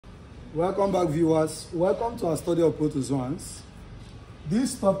Welcome back, viewers. Welcome to our study of protozoans.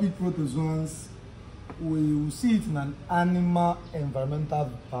 This topic, protozoans, we will see it in an animal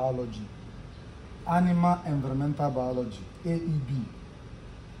environmental biology. Animal environmental biology, AEB.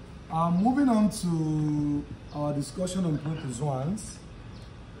 Moving on to our discussion on protozoans.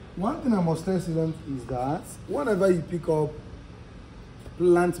 One thing I must tell students is that whenever you pick up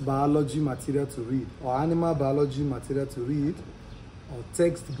plant biology material to read or animal biology material to read or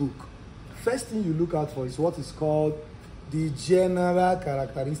textbook, first thing you look out for is what is called the general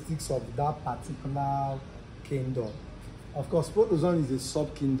characteristics of that particular kingdom. Of course, protozoan is a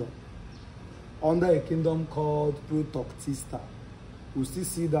sub-kingdom under a kingdom called Protoctista. We'll still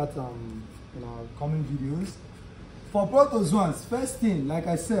see that in our coming videos. For protozoans, first thing, like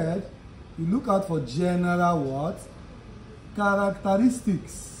I said, you look out for general what?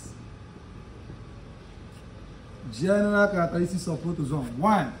 Characteristics. General characteristics of protozoan.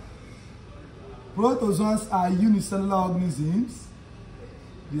 1. Protozoans are unicellular organisms.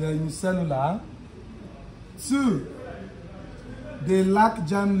 They are unicellular. 2. They lack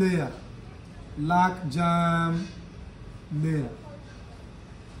germ layer. Lack germ layer.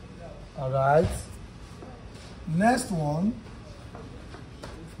 Alright. Next one.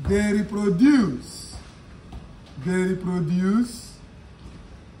 They reproduce. They reproduce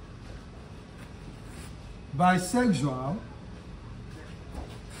bisexual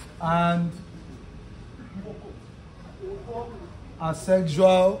and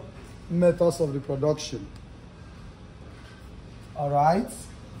asexual methods of reproduction. All right.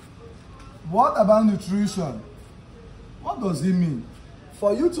 What about nutrition? What does it mean?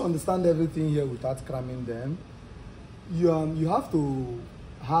 For you to understand everything here without cramming them, you have to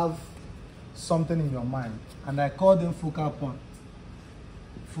have something in your mind, and I call them focal points.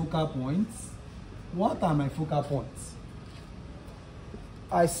 Focal points. What are my focal points?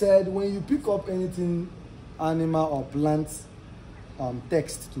 I said when you pick up anything animal or plant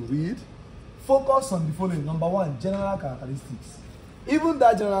text to read, focus on the following. Number 1, general characteristics. Even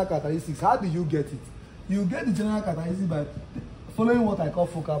that general characteristics, how do you get it? You get the general characteristics by following what I call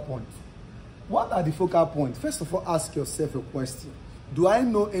focal points. What are the focal points? First of all, ask yourself a question. Do I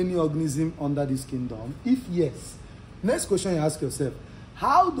know any organism under this kingdom? If yes, next question you ask yourself,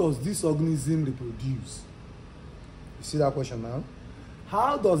 how does this organism reproduce? You see that question now?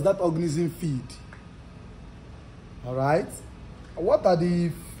 How does that organism feed? All right. What are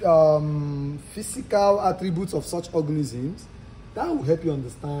the physical attributes of such organisms? That will help you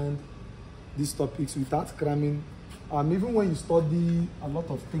understand these topics without cramming. Even when you study a lot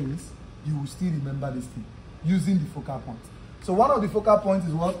of things, you will still remember this thing using the focal points. So one of the focal points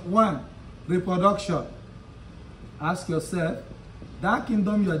is what? 1, reproduction. Ask yourself, that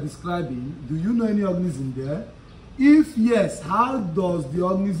kingdom you are describing, do you know any organism there? If yes, how does the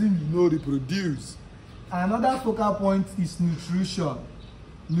organism you know reproduce? Another focal point is nutrition.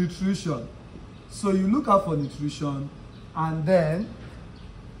 Nutrition. So you look out for nutrition and then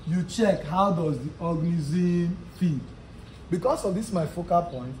you check how does the organism feed. Because of this my focal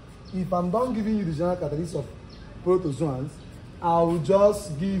point, if I'm done giving you the general characteristics of protozoans, I will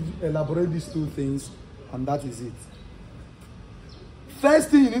just elaborate these 2 things, and that is it. First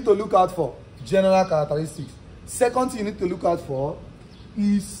thing you need to look out for, general characteristics. Second thing you need to look out for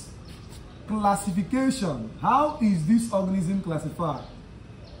is classification. How is this organism classified?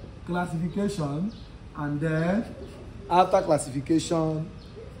 Classification, and then after classification,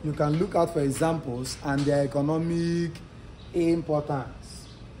 you can look out for examples and their economic importance.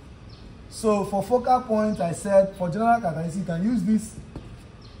 So for focal points, I said for general characteristics, you can use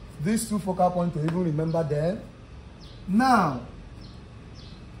these 2 focal points to even remember them. Now,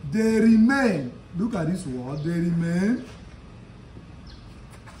 they remain, look at this word, they remain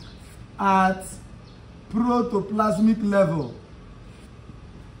at protoplasmic level.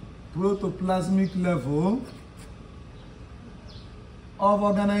 Protoplasmic level of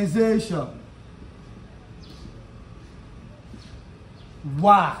organization.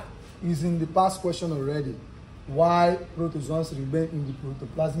 Why? Is in the past question already. Why protozoans remain in the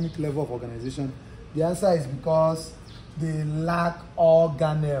protoplasmic level of organization? The answer is because they lack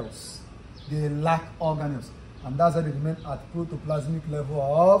organelles. They lack organelles. And that's why they remain at protoplasmic level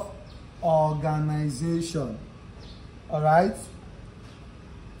of organization. Alright?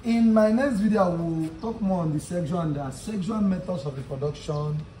 In my next video, I will talk more on the sexual and the asexual methods of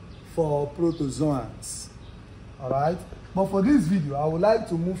reproduction for protozoans. Alright? But for this video, I would like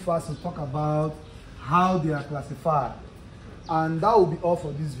to move fast and talk about how they are classified. And that will be all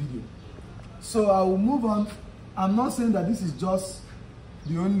for this video. So I will move on. I'm not saying that this is just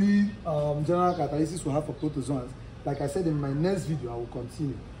the only general characteristics we have for protozoans. Like I said in my next video, I will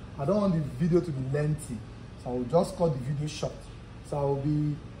continue. I don't want the video to be lengthy, so I will just cut the video short. So I will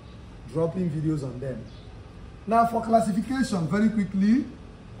be dropping videos on them. Now for classification, very quickly,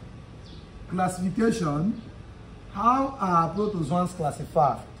 classification, how are protozoans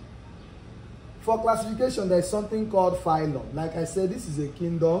classified? For classification, there is something called phylum. Like I said, this is a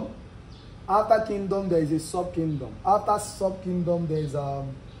kingdom. After kingdom, there is a subkingdom. After subkingdom, there is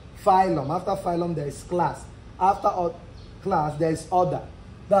phylum. After phylum, there is class. After class, there is order.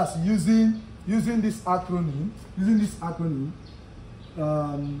 That's using this acronym.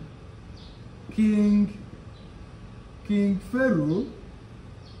 King Pharaoh,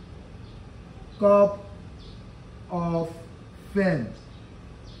 cup of fame,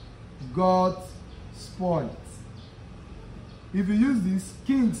 got spoiled. If you use this,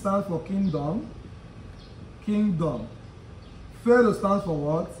 king stands for kingdom. Pharaoh stands for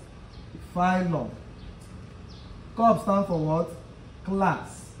what? Phylum. Cup stands for what?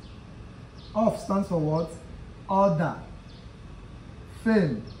 Class. Of stands for what? Order.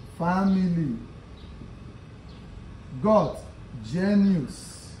 Fame, family. God,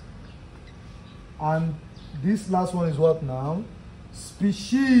 genus. And this last one is what now?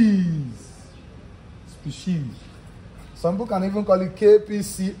 Species. Some people can even call it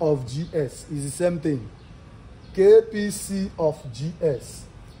KPC of GS. It's the same thing. KPC of GS.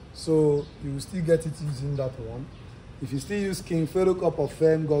 So you will still get it using that one. If you still use King, Pharaoh, cup of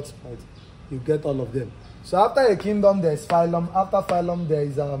fame, God's spot, you get all of them. So after a kingdom, there is phylum. After phylum, there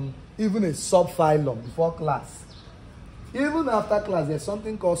is even a subphylum before class. Even after class, there's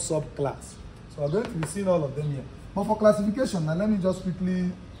something called subclass. So we're going to be seeing all of them here. But for classification, now let me just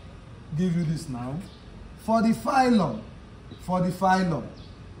quickly give you this now. For phylum,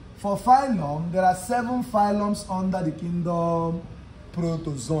 there are 7 phylums under the kingdom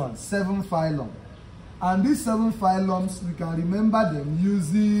Protozoans. 7 phylum. And these 7 phylums, we can remember them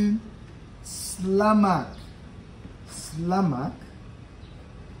using Slamac.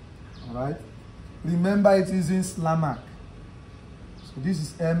 Alright? Remember it using Slamac. So this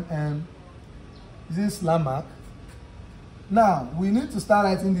is MM. This is Slamac. Now, we need to start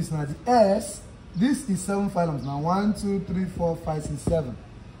writing this now. The S, this is 7 phylums. Now, 1, 2, 3, 4, 5, 6, 7.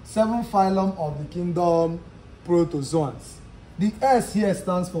 7 phylum of the kingdom Protozoans. The S here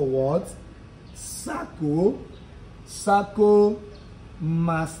stands for what?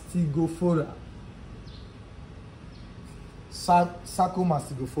 Sacomastigophoria.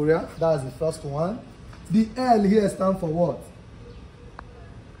 Sacomastigophoria. That's the first one. The L here stands for what?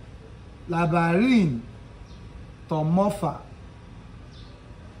 Labyrinthomorpha.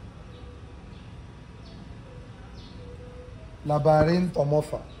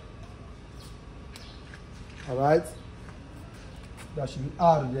 Labyrinthomorpha. Alright? That should be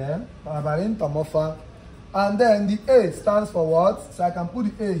R there. Labyrinthomorpha. And then the A stands for what? So I can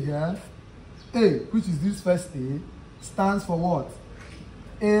put the A here. A, which is this first A, stands for what?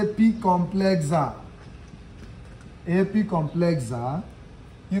 Apicomplexa. Apicomplexa.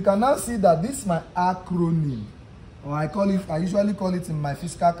 You can now see that this is my acronym. Or I usually call it in my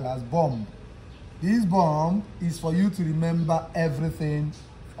physical class BOMB. This BOMB is for you to remember everything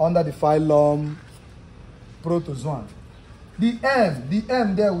under the phylum Protozoan. The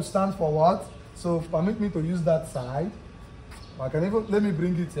M there will stand for what? So permit me to use that side. I can even, let me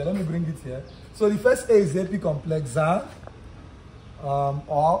bring it here. So the first A is Apicomplexa.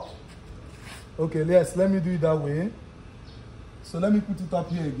 Okay, yes, let me do it that way. So let me put it up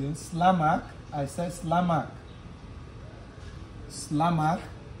here again. Slamac. I said Slamac. Slamac.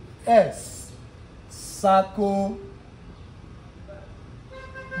 S.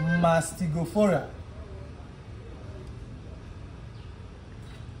 Sacomastigophoria.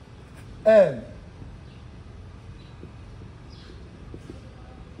 L.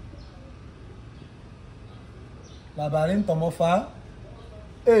 Labyrinthomorpha.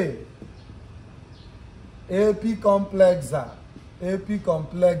 A. Apicomplexa.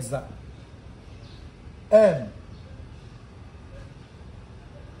 Apicomplexa. M.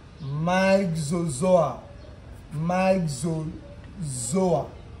 Myxozoa. Myxozoa.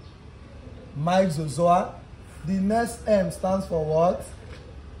 Myxozoa. The next M stands for what?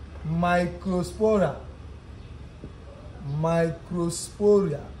 Microspora.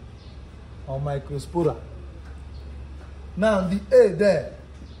 Microsporia or microspora. Now the A there,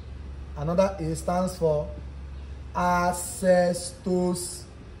 another A stands for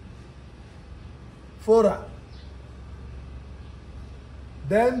Acestosphora.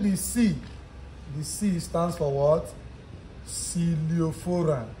 Then the C stands for what?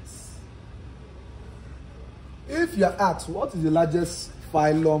 Celiophorans. If you are asked what is the largest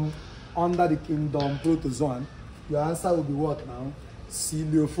phylum under the kingdom Protozoan, your answer will be what now?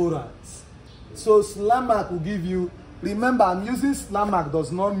 Ciliophorans. So slang mark will give you, remember I'm using slang mark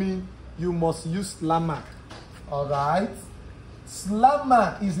does not mean you must use slang mark. Alright? Slang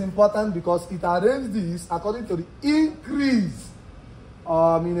mark is important because it arranges this according to the increase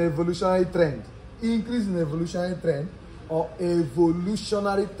in evolutionary trend. Increase in evolutionary trend or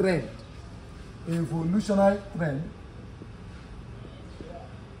evolutionary trend. Evolutionary trend.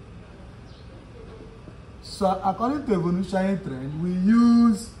 So according to evolutionary trend, we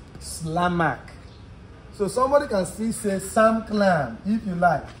use slang mark. So somebody can still say Sam clam if you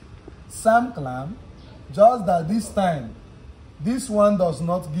like. Sam clam, just that this time, this one does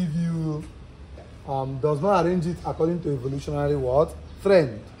not give you, does not arrange it according to evolutionary what?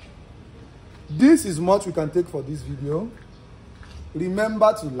 Trend. This is much we can take for this video.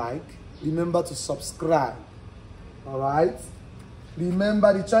 Remember to like, remember to subscribe. Alright?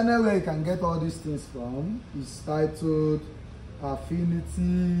 Remember the channel where you can get all these things from is titled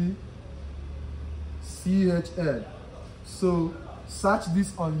Affinity CHL. So search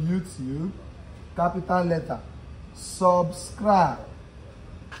this on YouTube, capital letter, subscribe,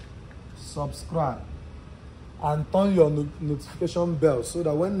 and turn your notification bell so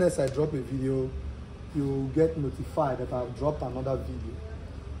that when next I drop a video, you will get notified that I've dropped another video.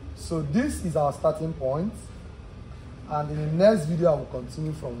 So this is our starting point, and in the next video I will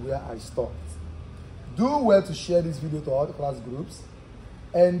continue from where I stopped. Do well to share this video to all the class groups.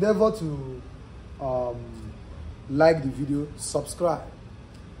 Endeavor to like the video, subscribe,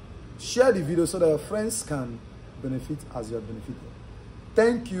 share the video so that your friends can benefit as you are benefiting.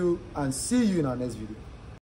 Thank you and see you in our next video.